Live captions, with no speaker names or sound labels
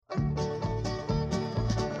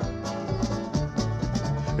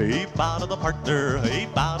Hey, bow to the partner, hey,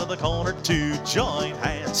 bow to the corner two. Join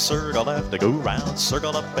hands, circle left to go round,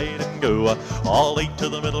 circle up 8 and go. All 8 to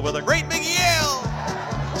the middle with a great big yell.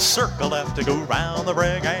 Circle left to go round the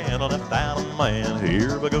ring and a left down a man.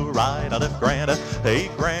 Here we go, right, a left grand. Hey,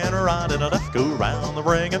 grand, right, and a left go round the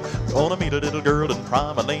ring. Gonna meet a little girl in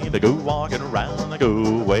promenade to go walking around and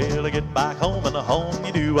go. Well, to get back home and home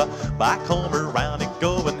you do. Back home around and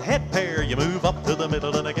go and head pair. You move up to the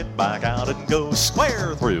middle and get back out and go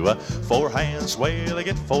square through. 4 hands, well, to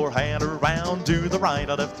get 4 hand around. Do the right,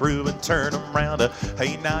 a left through and turn them round.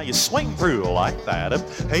 Hey, now you swing through like that.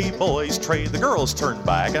 Hey, boys trade, the girls turn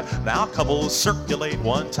back. Now couples circulate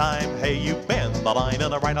one time. Hey, you bend the line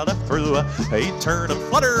and a right, a left through. Hey, turn and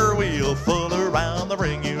flutter, wheel full around the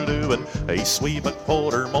ring you do. And hey, sweep a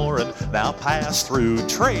quarter more and now pass through.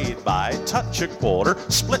 Trade by touch a quarter.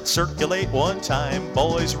 Split circulate one time.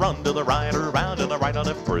 Boys run to the right around and a right, a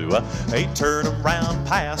left through. Hey, turn them round,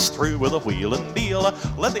 pass through with a wheel and deal.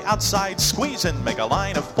 Let the outside squeeze and make a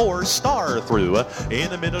line of 4 star through. In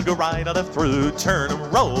the middle go right, a left through. Turn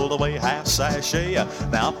and roll away half sachet.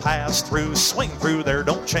 Now pass through, swing through there,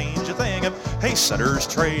 don't change a thing. Hey, centers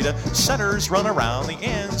trade, centers run around the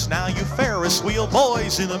ends. Now you Ferris wheel,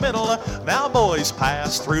 boys in the middle. Now boys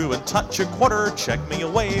pass through and touch a quarter. Check me a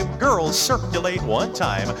wave, girls circulate one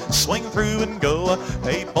time. Swing through and go.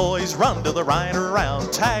 Hey, boys run to the right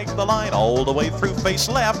around. Tag the line all the way through, face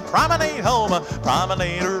left. Promenade home,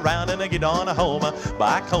 promenade around and get on home.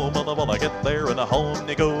 Back home, and when I get there and home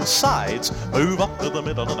you go. Sides, move up to the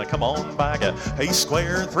middle and I come on back. Hey,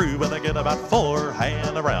 square through and I get about 4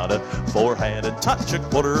 hand around. 4 hand and touch a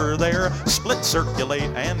quarter there. Split circulate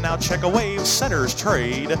and now check a wave. Centers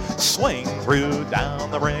trade, swing through down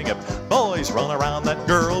the ring. Boys run around that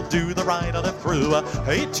girl, do the right, a left through.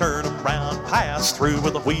 Hey, turn them round, pass through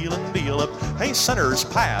with a wheel and deal. Hey, centers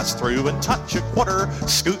pass through and touch a quarter.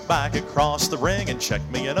 Scoot back across the ring and check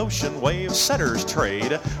me an ocean wave. Centers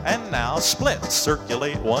trade and now split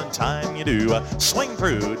circulate one time you do. Swing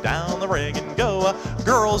through down the ring and go.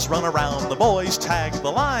 Girls run around, the boys tag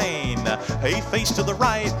the line. Hey, face to the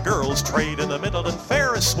right, girls trade in the middle and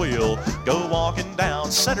Ferris wheel. Go walking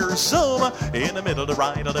down, center zoom. In the middle to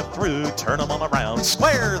right, a left through. Turn them all around,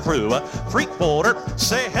 square through. 3 quarter,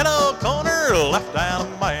 say hello corner. Left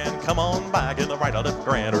down man, come on back. In the right, a left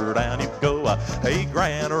grander, down you go. Hey,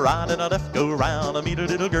 grand, right and a left go round. Meet a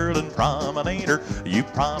little girl and promenade her. You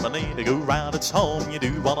promenade to go round, it's home. You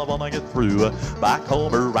do wanna get through. Back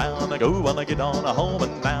home around, I go wanna get on a home.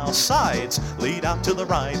 And now sides lead out to the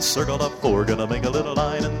right, circle up 4, gonna make a little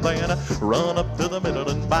line and then run up to the middle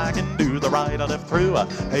and back and do the right, a left through.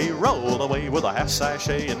 Hey, roll away with a half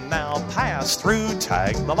sachet and now pass through,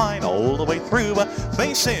 tag the line all the way through.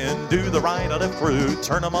 Face in, do the right, a left through,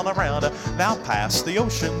 turn them on around. Now pass the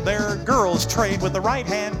ocean there, girls trade with the right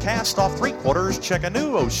hand, cast off 3 quarters, check a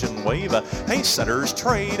new ocean wave. Hey, centers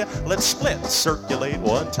trade, let's split, circulate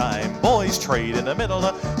one time. Boys trade in the middle,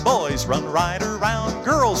 boys run right around.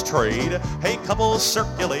 Girls trade, hey, couples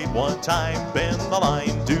circulate one time. Bend the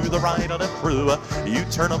line, do the right, a left through. You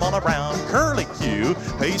turn them on around, curly Q.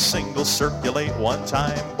 Hey, singles circulate one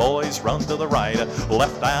time. Boys run to the right,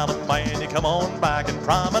 left down a man. You come on back and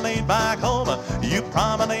promenade back home. You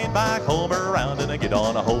promenade back home around and get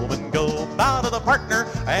on home and go. Bow to the partner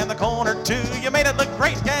and the corner too. You made it look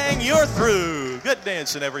great, gang, you're through. Good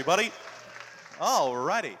dancing, everybody. All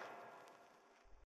righty.